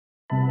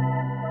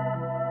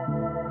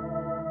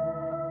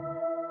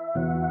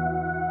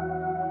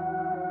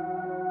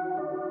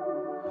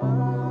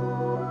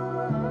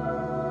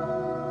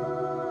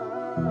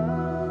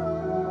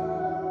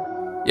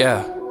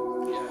Yeah.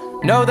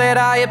 Know that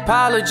I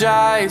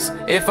apologize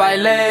if I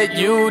let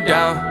you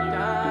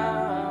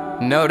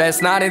down. No,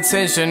 that's not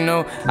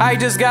intentional. I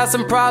just got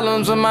some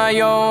problems of my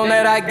own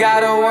that I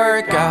gotta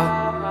work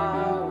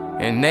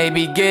out, and they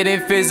be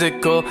getting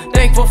physical.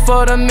 Thankful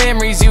for the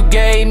memories you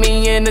gave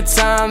me and the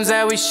times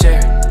that we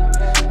shared.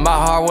 My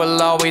heart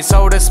will always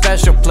hold a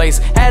special place.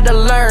 Had to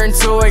learn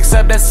to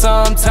accept that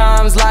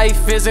sometimes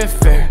life isn't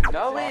fair.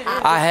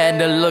 I had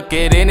to look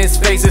it in his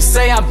face and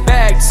say I'm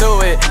back to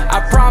it.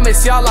 I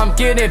promise y'all I'm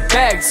getting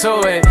back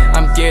to it.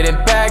 I'm getting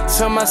back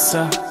to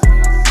myself.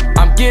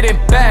 I'm getting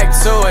back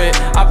to it.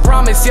 I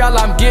promise y'all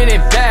I'm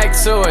getting back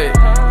to it.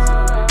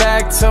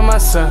 Back to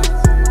myself.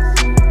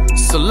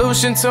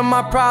 Solution to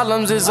my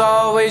problems is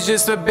always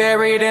just to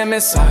bury them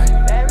inside.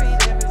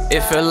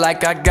 It feel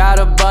like I got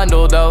a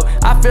bundle though.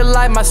 I feel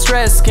like my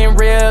stress can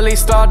really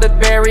start to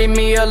bury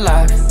me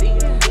alive.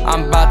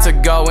 I'm about to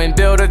go and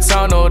build a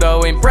tunnel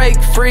though, and break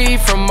free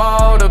from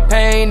all the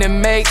pain that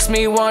makes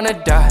me wanna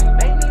die.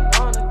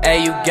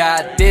 Hey, you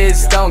got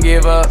this, don't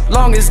give up.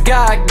 Long as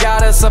God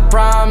got us, I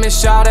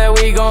promise y'all that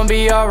we gon'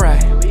 be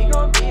alright.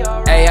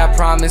 Hey, I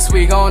promise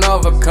we gon'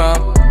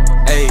 overcome.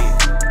 Hey,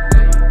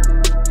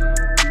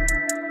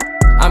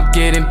 I'm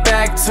getting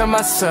back to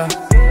myself.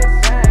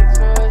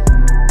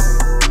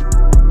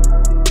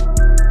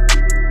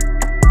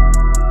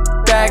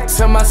 Back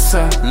to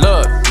myself.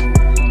 Look,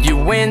 you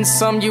win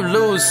some, you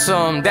lose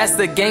some. That's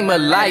the game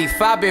of life.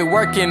 I've been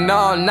working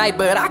all night,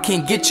 but I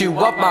can't get you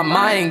off my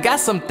mind. Got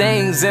some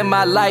things in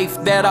my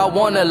life that I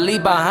wanna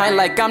leave behind.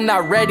 Like I'm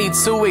not ready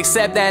to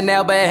accept that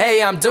now, but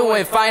hey, I'm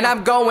doing fine.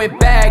 I'm going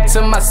back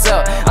to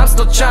myself. I'm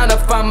still trying to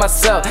find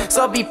myself.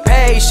 So be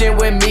patient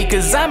with me,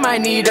 cause I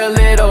might need a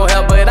little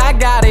help. But I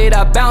got it,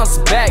 I bounce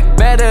back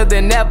better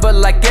than ever.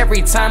 Like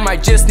every time I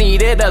just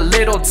needed a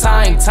little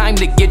time. Time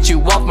to get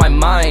you off my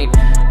mind.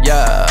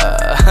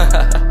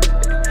 Yeah.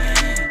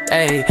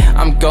 Hey,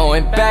 I'm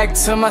going back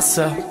to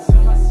myself.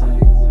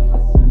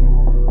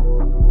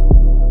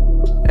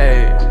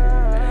 Hey,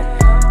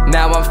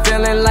 now I'm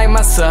feeling like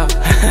myself.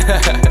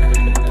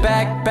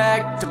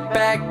 back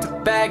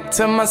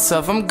to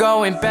myself. I'm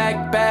going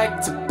back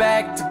to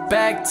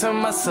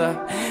myself.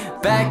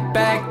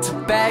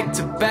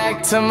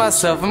 Back to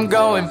myself. I'm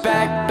going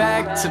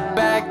back to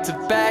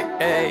back.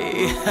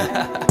 Hey.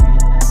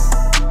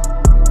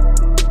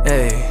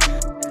 Hey.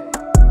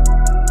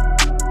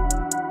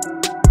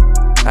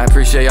 I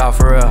appreciate y'all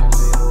for real.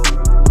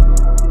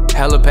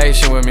 Hella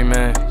patient with me,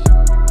 man.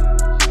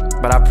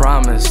 But I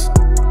promise,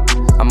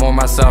 I'm more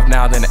myself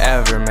now than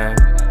ever, man.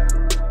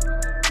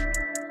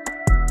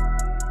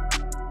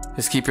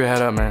 Just keep your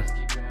head up, man.